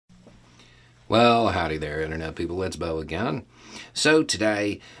Well, howdy there, Internet people. It's Bo again. So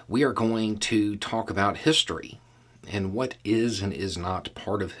today we are going to talk about history and what is and is not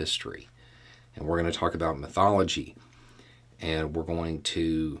part of history. And we're going to talk about mythology. And we're going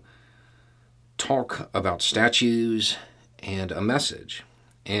to talk about statues and a message.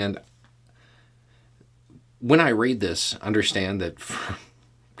 And when I read this, understand that for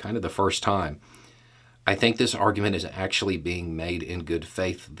kind of the first time, I think this argument is actually being made in good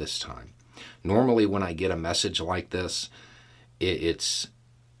faith this time. Normally, when I get a message like this, it's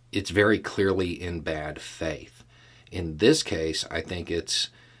very clearly in bad faith. In this case, I think it's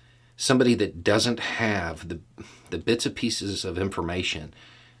somebody that doesn't have the bits and pieces of information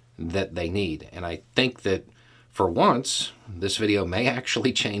that they need. And I think that for once, this video may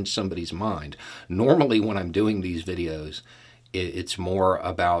actually change somebody's mind. Normally, when I'm doing these videos, it's more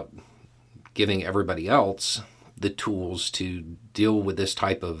about giving everybody else the tools to deal with this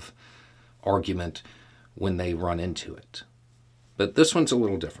type of argument when they run into it. But this one's a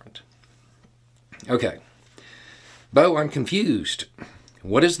little different. Okay. Bo, I'm confused.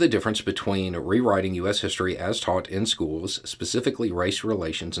 What is the difference between rewriting U.S. history as taught in schools, specifically race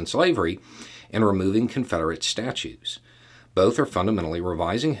relations and slavery, and removing Confederate statues? Both are fundamentally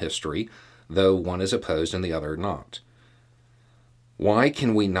revising history, though one is opposed and the other not. Why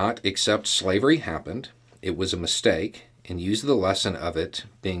can we not accept slavery happened, it was a mistake, and use the lesson of it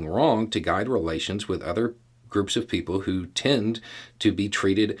being wrong to guide relations with other groups of people who tend to be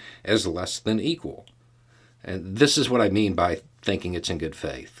treated as less than equal? And this is what I mean by thinking it's in good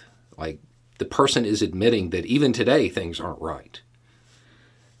faith. Like, the person is admitting that even today things aren't right.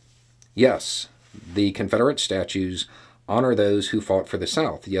 Yes, the Confederate statues honor those who fought for the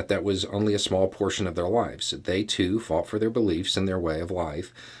South, yet that was only a small portion of their lives. They, too, fought for their beliefs and their way of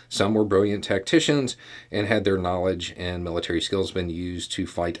life. Some were brilliant tacticians, and had their knowledge and military skills been used to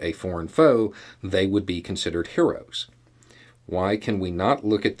fight a foreign foe, they would be considered heroes. Why can we not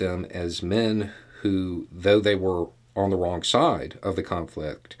look at them as men who, though they were on the wrong side of the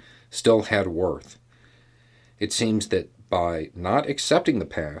conflict, still had worth? It seems that by not accepting the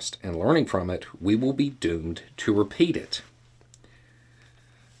past and learning from it, we will be doomed to repeat it.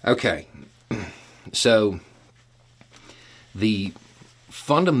 Okay, so the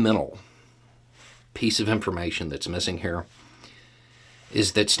fundamental piece of information that's missing here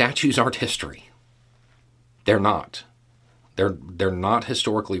is that statues aren't history. They're not. They're not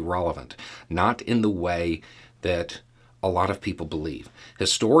historically relevant, not in the way that a lot of people believe.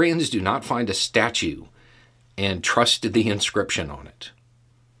 Historians do not find a statue and trusted the inscription on it.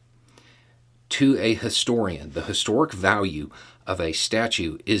 To a historian, the historic value of a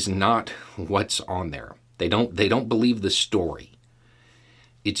statue is not what's on there. They don't believe the story.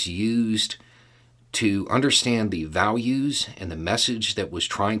 It's used to understand the values and the message that was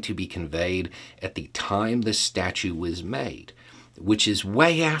trying to be conveyed at the time the statue was made, which is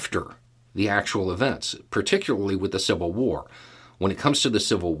way after the actual events, particularly with the Civil War. When it comes to the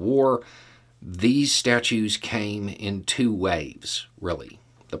Civil War, these statues came in two waves, really.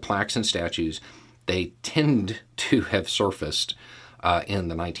 The plaques and statues, they tend to have surfaced in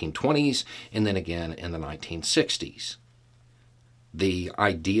the 1920s and then again in the 1960s. The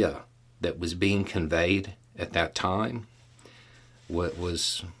idea that was being conveyed at that time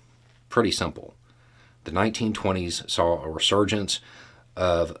was pretty simple. The 1920s saw a resurgence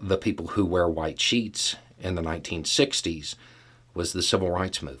of the people who wear white sheets. In the 1960s was the Civil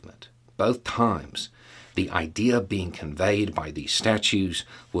Rights Movement. Both times, the idea being conveyed by these statues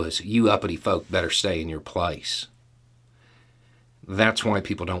was, you uppity folk better stay in your place. That's why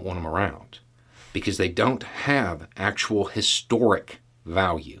people don't want them around, because they don't have actual historic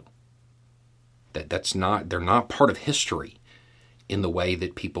value. They're not part of history in the way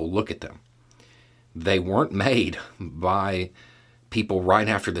that people look at them. They weren't made by people right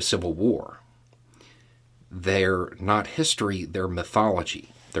after the Civil War. They're not history, they're mythology.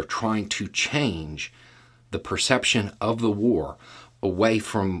 They're trying to change the perception of the war away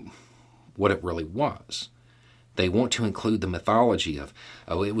from what it really was. They want to include the mythology of,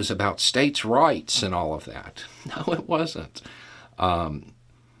 oh, it was about states' rights and all of that. No, it wasn't. And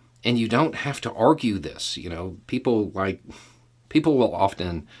you don't have to argue this. You know, people will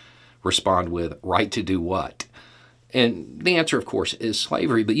often respond with, right to do what? And the answer, of course, is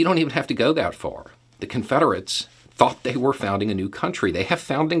slavery, but you don't even have to go that far. The Confederates thought they were founding a new country. They have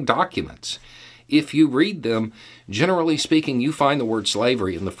founding documents. If you read them, generally speaking, you find the word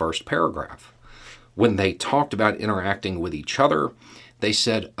slavery in the first paragraph. When they talked about interacting with each other, they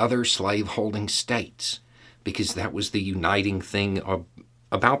said other slave-holding states, because that was the uniting thing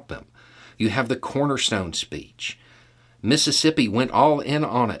about them. You have the Cornerstone speech. Mississippi went all in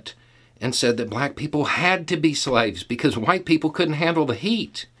on it and said that black people had to be slaves because white people couldn't handle the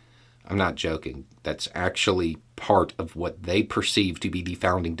heat. I'm not joking. That's actually part of what they perceive to be the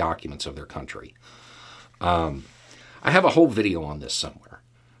founding documents of their country. I have a whole video on this somewhere.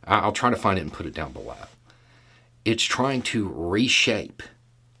 I'll try to find it and put it down below. It's trying to reshape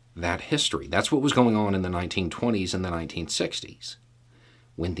that history. That's what was going on in the 1920s and the 1960s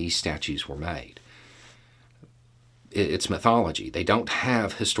when these statues were made. It's mythology. They don't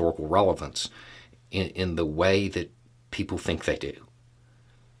have historical relevance in the way that people think they do.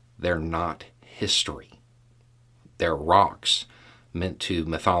 They're not history. They're rocks meant to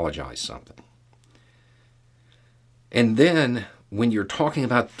mythologize something. And then when you're talking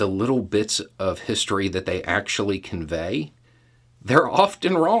about the little bits of history that they actually convey, they're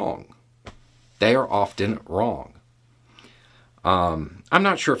often wrong. They are often wrong. I'm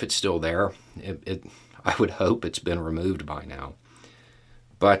not sure if it's still there. I would hope it's been removed by now.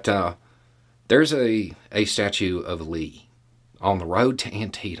 But there's a statue of Lee on the road to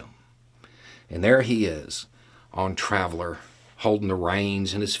Antietam. And there he is on Traveler, holding the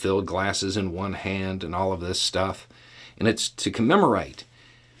reins and his field glasses in one hand and all of this stuff. And it's to commemorate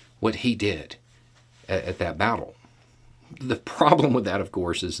what he did at that battle. The problem with that, of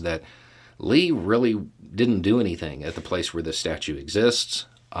course, is that Lee really didn't do anything at the place where this statue exists.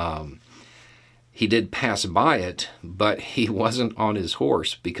 He did pass by it, but he wasn't on his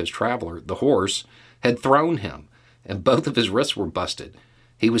horse because Traveler, the horse, had thrown him, and both of his wrists were busted.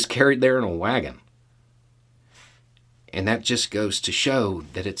 He was carried there in a wagon. And that just goes to show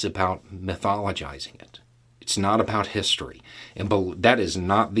that it's about mythologizing it. It's not about history. And that is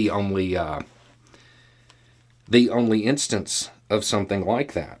not the only instance of something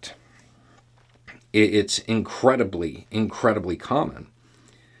like that. It's incredibly, incredibly common.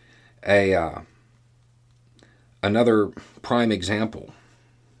 Another prime example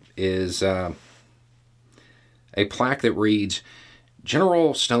is a plaque that reads,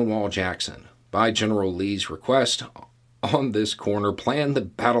 General Stonewall Jackson, by General Lee's request, on this corner planned the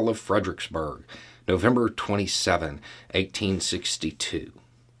Battle of Fredericksburg, November 27, 1862.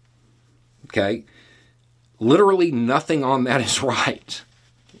 Okay? Literally nothing on that is right.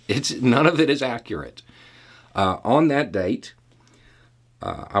 None of it is accurate. On that date,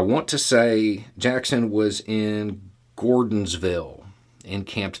 I want to say Jackson was in Gordonsville,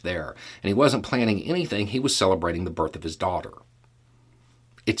 encamped there. And he wasn't planning anything. He was celebrating the birth of his daughter.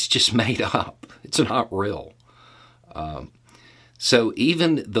 It's just made up. It's not real. So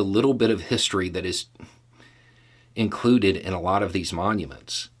even the little bit of history that is included in a lot of these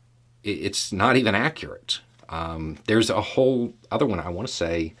monuments, it's not even accurate. There's a whole other one I want to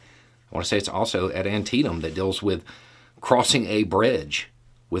say it's also at Antietam that deals with crossing a bridge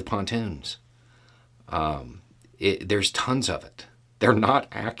with pontoons. There's tons of it. They're not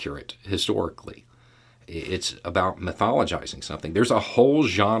accurate historically. It's about mythologizing something. There's a whole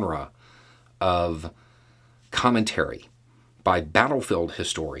genre of commentary by battlefield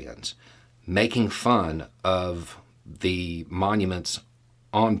historians making fun of the monuments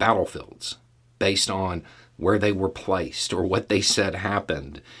on battlefields based on where they were placed or what they said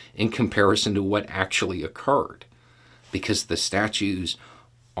happened in comparison to what actually occurred. Because the statues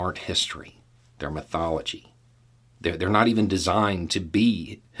aren't history. They're mythology. They're not even designed to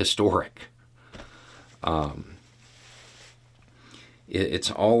be historic.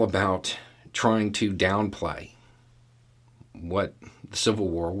 It's all about trying to downplay what the Civil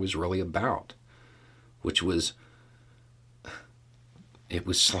War was really about, which was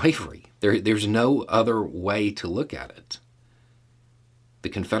slavery. There's no other way to look at it. The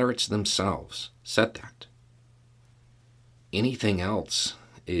Confederates themselves said that. Anything else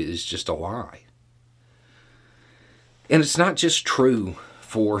is just a lie. And it's not just true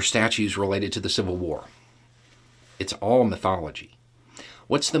for statues related to the Civil War. It's all mythology.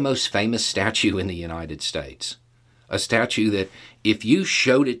 What's the most famous statue in the United States? A statue that if you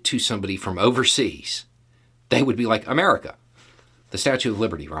showed it to somebody from overseas, they would be like, America. The Statue of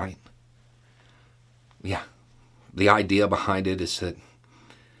Liberty, right? Yeah. The idea behind it is that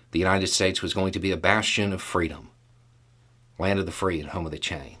the United States was going to be a bastion of freedom. Land of the free and home of the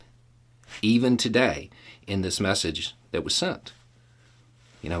chain. Even today, in this message that was sent,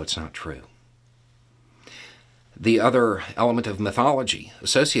 it's not true. The other element of mythology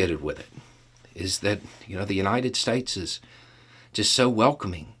associated with it is that, the United States is just so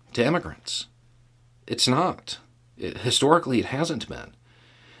welcoming to immigrants. It's not. Historically, it hasn't been.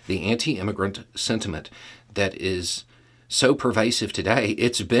 The anti-immigrant sentiment that is so pervasive today,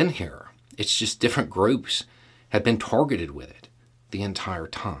 it's been here. It's just different groups have been targeted with it the entire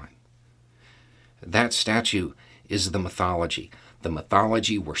time. That statue is the mythology. the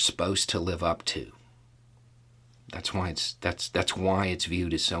mythology we're supposed to live up to. That's why it's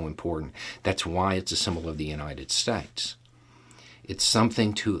viewed as so important. That's why it's a symbol of the United States. It's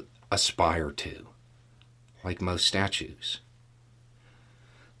something to aspire to, like most statues.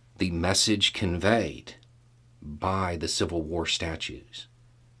 The message conveyed by the Civil War statues,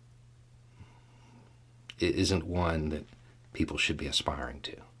 it isn't one that people should be aspiring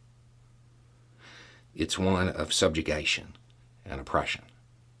to. It's one of subjugation and oppression.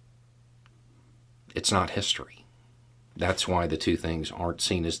 It's not history. That's why the two things aren't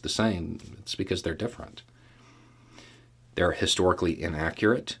seen as the same. It's because they're different. They're historically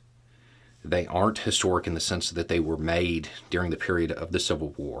inaccurate. They aren't historic in the sense that they were made during the period of the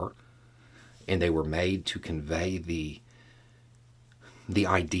Civil War, and they were made to convey the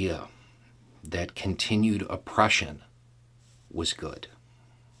idea that continued oppression was good.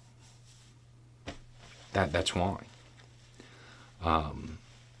 That's why.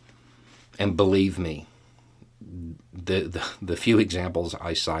 And believe me, the few examples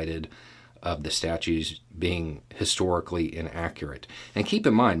I cited of the statues being historically inaccurate. And keep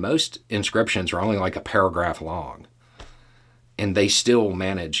in mind, most inscriptions are only like a paragraph long, and they still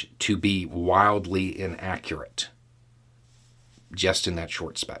manage to be wildly inaccurate just in that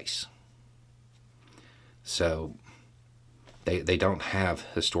short space. So they don't have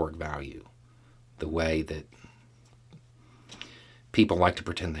historic value the way that people like to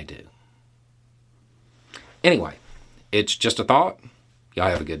pretend they do. Anyway, it's just a thought. Y'all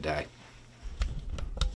have a good day.